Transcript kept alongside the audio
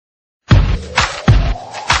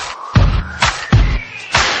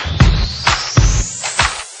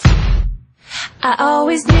I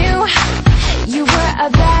always knew you were a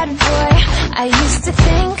bad boy. I used to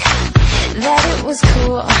think that it was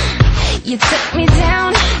cool. You took me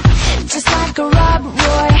down just like a Rob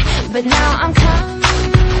Roy, but now I'm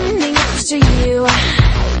coming after you.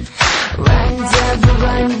 Run, devil,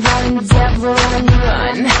 run, run, devil, run,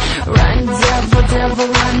 run. Run, devil, devil,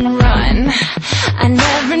 run, run. I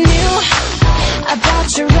never knew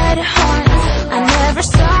about your red horns. I never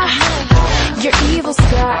saw your evil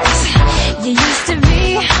scars. You used to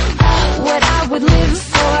be what I would live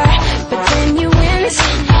for, but then you went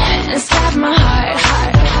and stabbed my heart.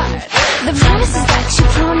 The promises that you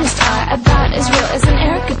promised are about as real as an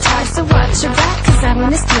air guitar. So watch your back, 'cause I'm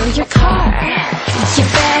gonna steal your car. You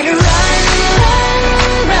better run, run,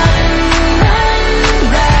 run, run,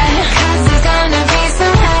 run, 'cause there's gonna be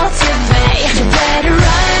some hell to pay. You better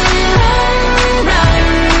run, run, run,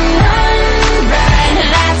 run, run.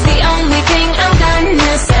 That's the only thing I'm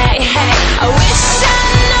gonna say. Hey, I wish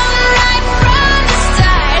I'd known right from the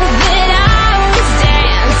start that I was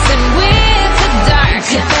dancing with the dark.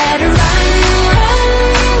 You better run, run,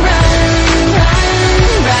 run, run,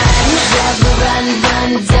 run. Devil, run, run,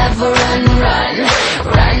 devil, run, run.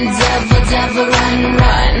 Run, devil, devil, run,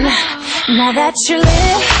 run. Now that you're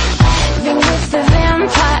living with the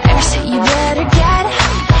vampires, you better get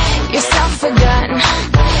yourself a gun.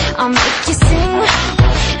 I'll make you sing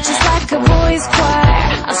just like a boy's choir.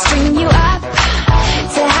 I'll string you out